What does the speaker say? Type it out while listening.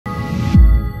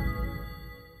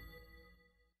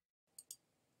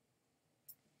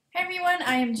Everyone,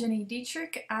 I am Gini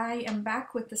Dietrich. I am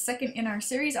back with the second in our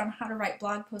series on how to write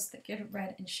blog posts that get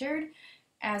read and shared.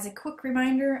 As a quick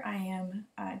reminder, I am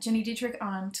Gini Dietrich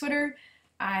on Twitter.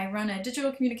 I run a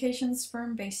digital communications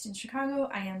firm based in Chicago.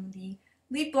 I am the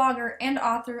lead blogger and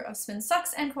author of Spin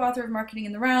Sucks and co-author of Marketing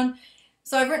in the Round.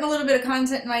 So I've written a little bit of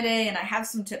content in my day and I have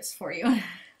some tips for you.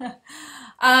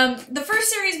 The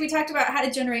first series we talked about how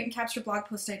to generate and capture blog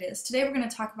post ideas. Today we're going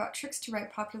to talk about tricks to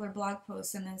write popular blog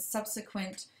posts, and then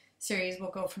subsequent series will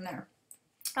go from there.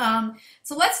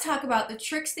 So let's talk about the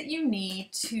tricks that you need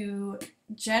to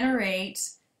generate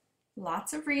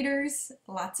lots of readers,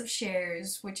 lots of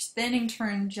shares, which then in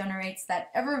turn generates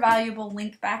that ever valuable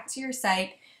link back to your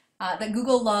site that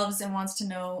Google loves and wants to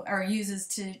know or uses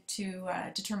to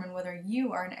determine whether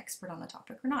you are an expert on the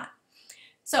topic or not.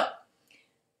 So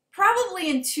probably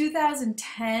in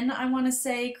 2010, I want to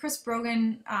say, Chris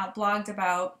Brogan blogged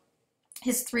about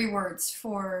his 3 words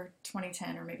for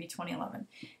 2010 or maybe 2011.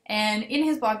 And in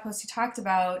his blog post, he talked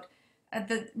about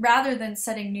rather than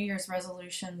setting New Year's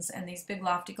resolutions and these big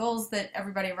lofty goals that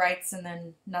everybody writes and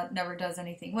then never does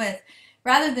anything with,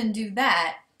 rather than do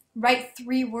that, write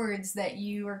 3 words that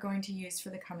you are going to use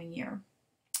for the coming year.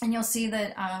 And you'll see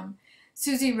that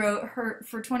Susie wrote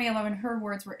for 2011, her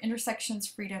words were intersections,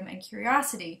 freedom, and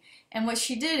curiosity. And what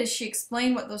she did is she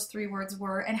explained what those 3 words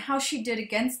were and how she did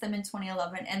against them in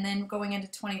 2011. And then going into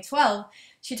 2012,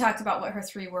 she talked about what her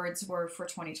 3 words were for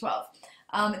 2012.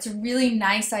 It's a really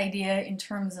nice idea in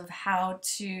terms of how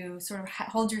to sort of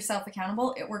hold yourself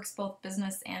accountable. It works both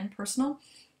business and personal.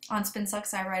 On Spin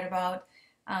Sucks, I write about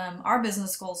our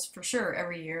business goals for sure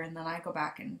every year, and then I go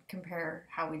back and compare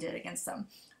how we did against them.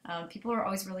 People are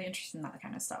always really interested in that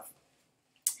kind of stuff.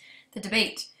 The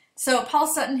debate. So Paul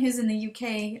Sutton, who's in the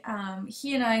UK,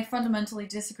 he and I fundamentally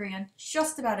disagree on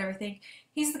just about everything.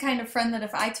 He's the kind of friend that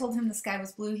if I told him the sky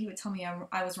was blue, he would tell me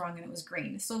I was wrong and it was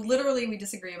green. So literally we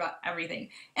disagree about everything.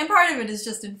 And part of it is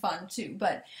just in fun too.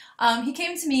 But he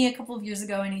came to me a couple of years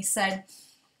ago and he said,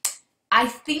 I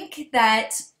think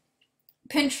that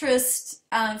Pinterest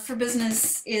for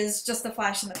business is just a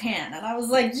flash in the pan. And I was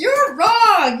like, you're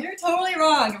wrong! You're totally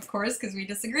wrong, of course, because we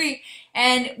disagree.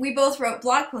 And we both wrote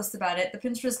blog posts about it, the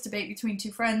Pinterest debate between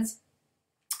 2 friends.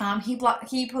 He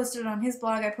posted it on his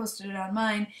blog, I posted it on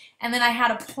mine, and then I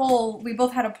had a poll, we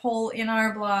both had a poll in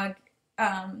our blog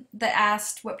that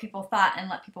asked what people thought and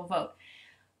let people vote.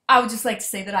 I would just like to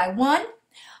say that I won.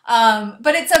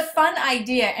 But it's a fun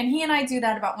idea, and he and I do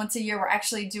that about once a year. We're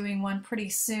actually doing one pretty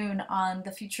soon on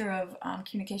the future of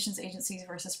communications agencies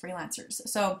versus freelancers.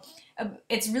 So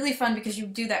it's really fun because you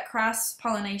do that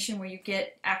cross-pollination where you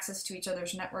get access to each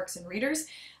other's networks and readers,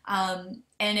 and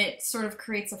it sort of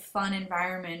creates a fun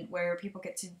environment where people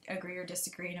get to agree or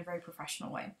disagree in a very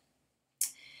professional way.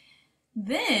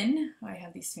 Then, I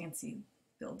have these fancy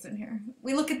builds in here.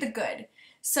 We look at the good.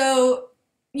 So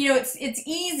you know, it's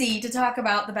easy to talk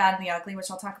about the bad and the ugly,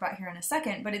 which I'll talk about here in a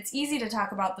second, but it's easy to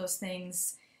talk about those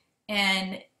things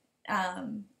and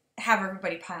have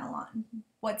everybody pile on.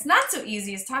 What's not so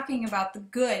easy is talking about the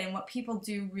good and what people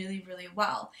do really, really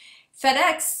well.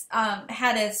 FedEx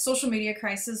had a social media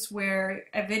crisis where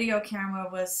a video camera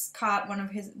was caught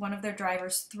one of their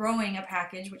drivers throwing a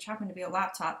package, which happened to be a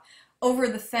laptop, over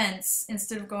the fence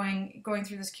instead of going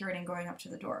through the security and going up to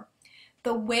the door.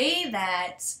 The way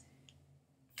that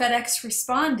FedEx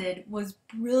responded was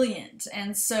brilliant,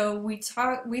 and so we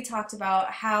talked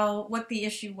about what the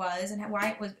issue was and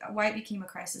why it became a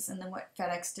crisis, and then what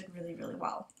FedEx did really, really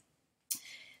well.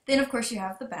 Then of course you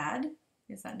have the bad.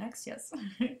 Is that next? Yes.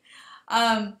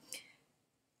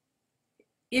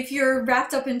 If you're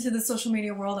wrapped up into the social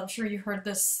media world, I'm sure you heard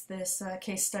this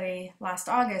case study last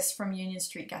August from Union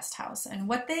Street Guest House, and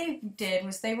what they did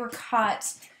was they were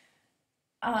caught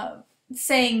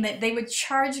saying that they would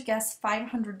charge guests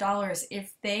 $500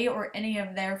 if they or any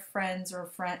of their friends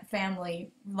or family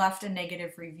left a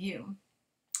negative review.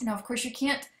 Now, of course, you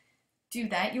can't do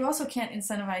that. You also can't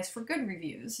incentivize for good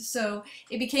reviews. So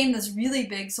it became this really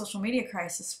big social media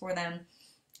crisis for them.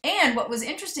 And what was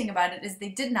interesting about it is they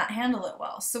did not handle it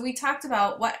well. So we talked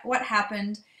about what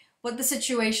happened, what the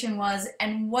situation was,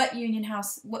 and what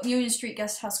Union Street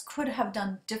Guest House could have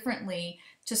done differently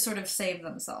to sort of save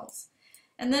themselves.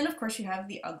 And then, of course, you have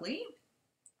the ugly,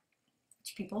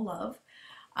 which people love.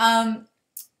 Bob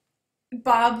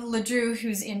Ledrew,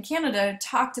 who's in Canada,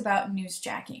 talked about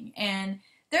newsjacking. And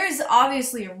there is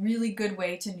obviously a really good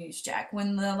way to newsjack.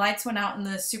 When the lights went out in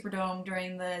the Superdome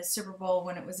during the Super Bowl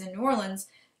when it was in New Orleans,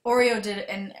 Oreo did,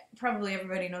 and probably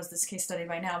everybody knows this case study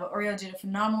by now, but Oreo did a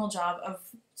phenomenal job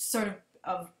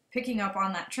of picking up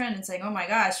on that trend and saying, oh my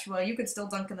gosh, well, you could still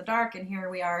dunk in the dark, and here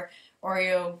we are,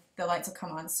 Oreo, the lights will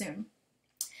come on soon.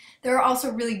 There are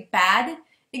also really bad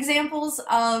examples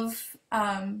of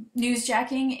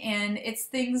newsjacking, and it's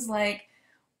things like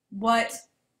what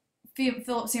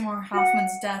Philip Seymour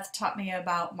Hoffman's death taught me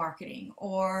about marketing,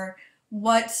 or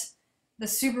what the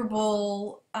Super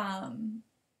Bowl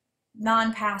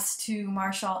non-pass to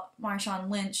Marshawn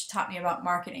Lynch taught me about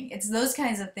marketing. It's those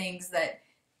kinds of things that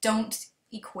don't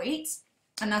equate,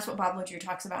 and that's what Bob Logier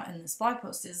talks about in this blog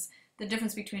post, is the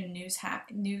difference between a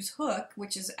news hook,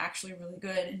 which is actually really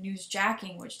good, and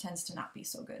newsjacking, which tends to not be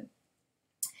so good.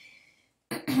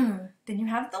 Then you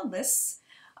have the lists.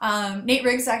 Nate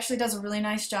Riggs actually does a really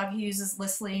nice job. He uses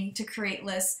Listly to create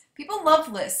lists. People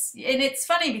love lists, and it's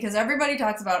funny because everybody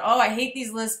talks about, oh, I hate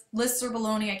these lists. Lists are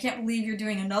baloney. I can't believe you're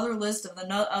doing another list of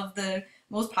the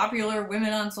most popular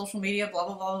women on social media, blah,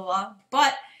 blah, blah, blah, blah.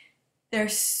 But they're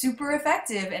super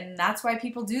effective, and that's why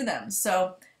people do them.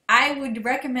 So I would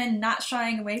recommend not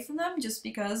shying away from them just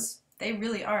because they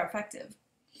really are effective.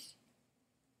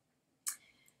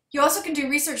 You also can do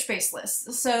research-based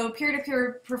lists. So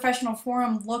Peer-to-Peer Professional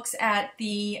Forum looks at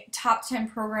the top 10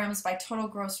 programs by total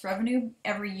gross revenue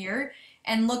every year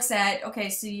and looks at, okay,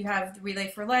 so you have the Relay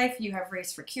for Life, you have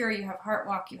Race for Cure, you have Heart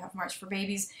Walk, you have March for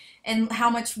Babies, and how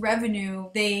much revenue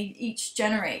they each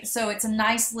generate. So it's a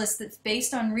nice list that's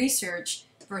based on research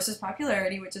versus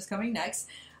popularity, which is coming next,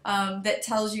 that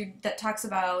tells you, that talks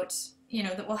about, you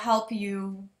know, that will help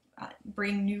you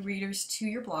bring new readers to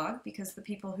your blog, because the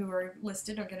people who are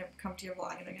listed are going to come to your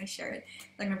blog and they're going to share it.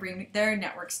 They're going to bring their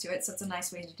networks to it, so it's a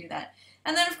nice way to do that.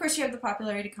 And then, of course, you have the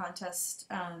popularity contest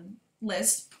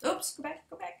list. Oops, go back.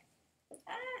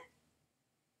 Ah,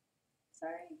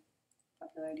 sorry.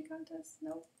 Popularity contest.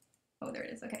 Nope. Oh, there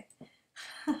it is. Okay.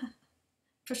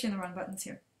 Pushing the wrong buttons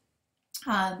here.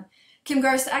 Kim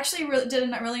Garst actually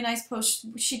did a really nice post.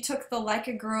 She took the Like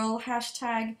a Girl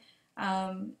hashtag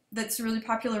that's really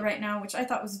popular right now, which I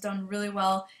thought was done really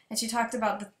well, and she talked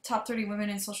about the top 30 women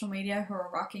in social media who are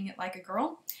rocking it like a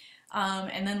girl,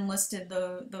 and then listed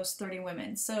those 30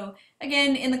 women. So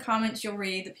again, in the comments you'll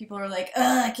read that people are like,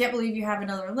 ugh, I can't believe you have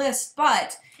another list,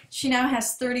 but she now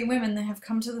has 30 women that have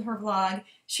come to her blog,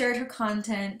 shared her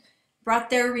content, brought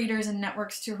their readers and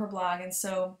networks to her blog, and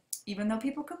so even though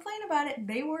people complain about it,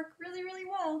 they work really, really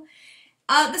well.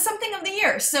 The Something of the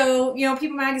Year. So, you know,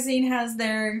 People Magazine has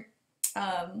their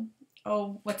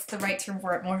oh, what's the right term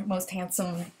for it? Most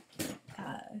handsome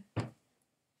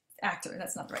actor.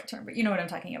 That's not the right term, but you know what I'm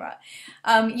talking about.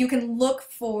 You can look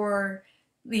for,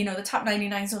 you know, the top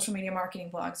 99 social media marketing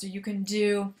blogs, or you can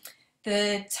do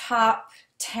the top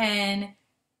 10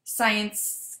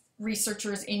 science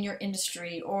researchers in your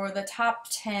industry, or the top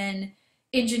 10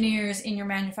 engineers in your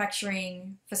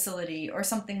manufacturing facility, or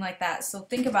something like that. So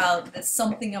think about the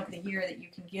Something of the Year that you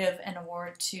can give an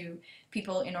award to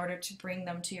people in order to bring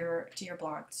them to your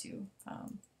blog to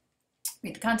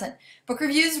read the content. Book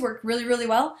reviews work really, really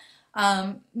well.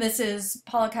 This is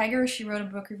Paula Kiger. She wrote a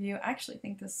book review. I actually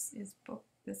think this is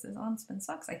on Spin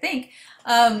Sucks, I think.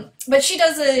 But she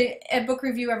does a book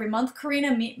review every month.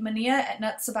 Karina Mania at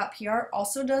Nuts About PR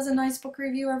also does a nice book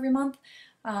review every month.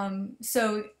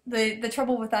 So the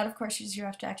trouble with that, of course, is you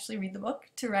have to actually read the book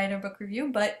to write a book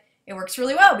review, but it works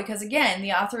really well because, again,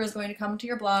 the author is going to come to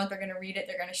your blog, they're going to read it,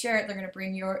 they're going to share it, they're going to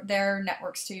bring their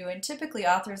networks to you, and typically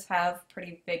authors have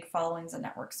pretty big followings and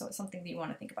networks, so it's something that you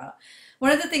want to think about.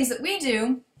 One of the things that we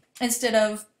do instead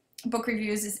of book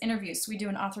reviews is interviews. So we do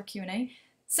an author Q&A,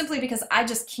 simply because I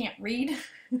just can't read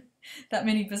that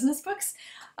many business books.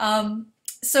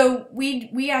 So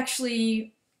we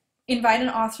actually invite an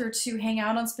author to hang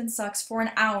out on Spin Sucks for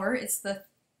an hour. It's the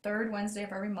third Wednesday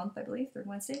of every month, I believe. Third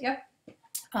Wednesday, yep.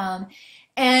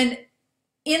 And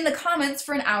in the comments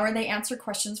for an hour, they answer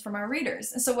questions from our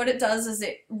readers. And so what it does is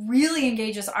it really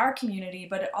engages our community,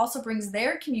 but it also brings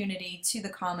their community to the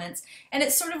comments. And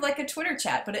it's sort of like a Twitter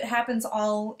chat, but it happens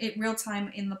all in real time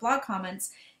in the blog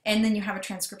comments, and then you have a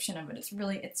transcription of it. It's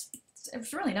really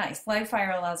nice.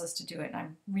 Livefire allows us to do it, and I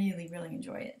really, really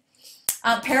enjoy it.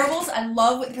 Parables, I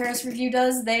love what the Paris Review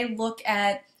does. They look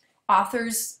at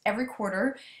authors every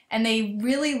quarter, and they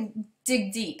really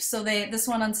dig deep. So this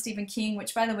one on Stephen King,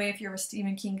 which, by the way, if you're a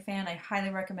Stephen King fan, I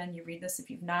highly recommend you read this if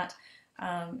you've not.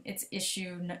 It's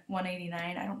issue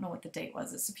 189. I don't know what the date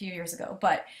was. It's a few years ago,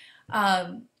 but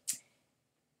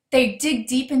they dig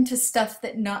deep into stuff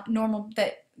that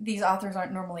these authors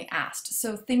aren't normally asked.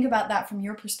 So think about that from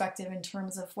your perspective in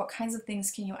terms of what kinds of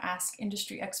things can you ask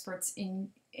industry experts,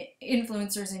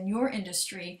 influencers in your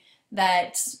industry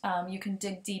that you can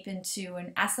dig deep into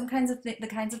and ask them the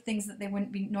kinds of things that they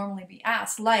wouldn't normally be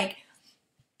asked, like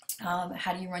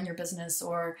how do you run your business,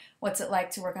 or what's it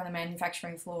like to work on the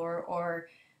manufacturing floor, or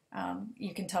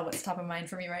you can tell what's top of mind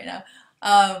for me right now,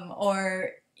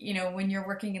 or you know, when you're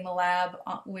working in the lab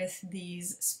with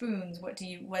these spoons,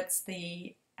 what's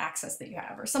the access that you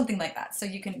have, or something like that. So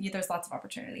there's lots of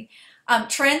opportunity.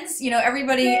 Trends, you know,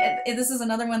 this is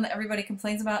another one that everybody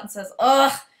complains about and says,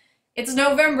 ugh, it's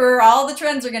November, all the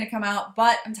trends are going to come out,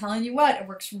 but I'm telling you what, it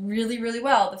works really, really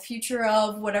well. The future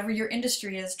of whatever your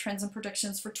industry is, trends and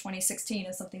predictions for 2016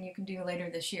 is something you can do later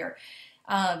this year.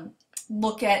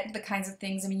 Look at the kinds of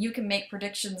things, I mean, you can make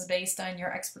predictions based on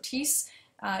your expertise.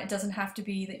 It doesn't have to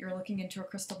be that you're looking into a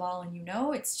crystal ball and you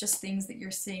know, it's just things that you're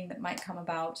seeing that might come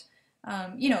about.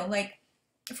 You know, like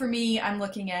for me, I'm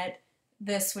looking at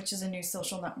this, which is a new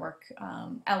social network,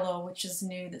 Elo, which is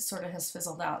new, that sort of has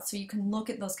fizzled out. So you can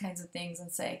look at those kinds of things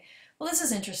and say, well, this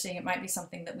is interesting. It might be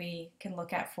something that we can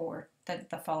look at for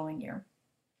the following year.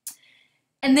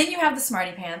 And then you have the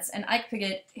Smarty Pants, and Ike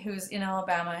Piggott, who's in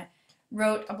Alabama,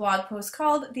 wrote a blog post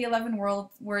called The 11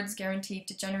 Words Guaranteed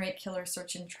to Generate Killer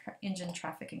Search Engine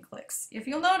Traffic and Clicks. If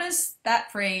you'll notice,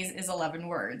 that phrase is 11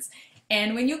 words.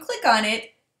 And when you click on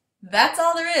it, that's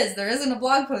all there is. There isn't a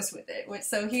blog post with it.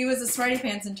 So he was a smarty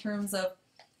pants in terms of,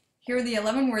 here are the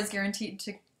 11 words guaranteed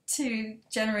to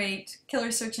generate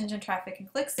killer search engine traffic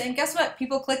and clicks. And guess what?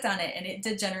 People clicked on it, and it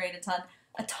did generate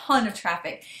a ton of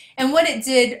traffic. And what it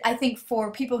did, I think,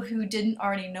 for people who didn't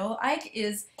already know Ike,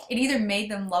 is it either made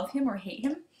them love him or hate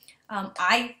him.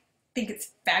 I think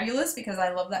it's fabulous because I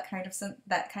love that kind of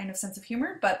sense of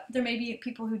humor, but there may be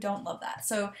people who don't love that.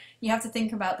 So you have to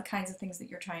think about the kinds of things that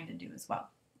you're trying to do as well.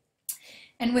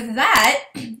 And with that,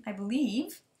 I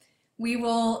believe we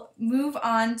will move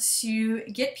on to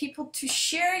get people to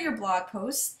share your blog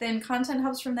posts, then content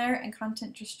hubs from there, and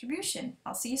content distribution.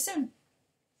 I'll see you soon.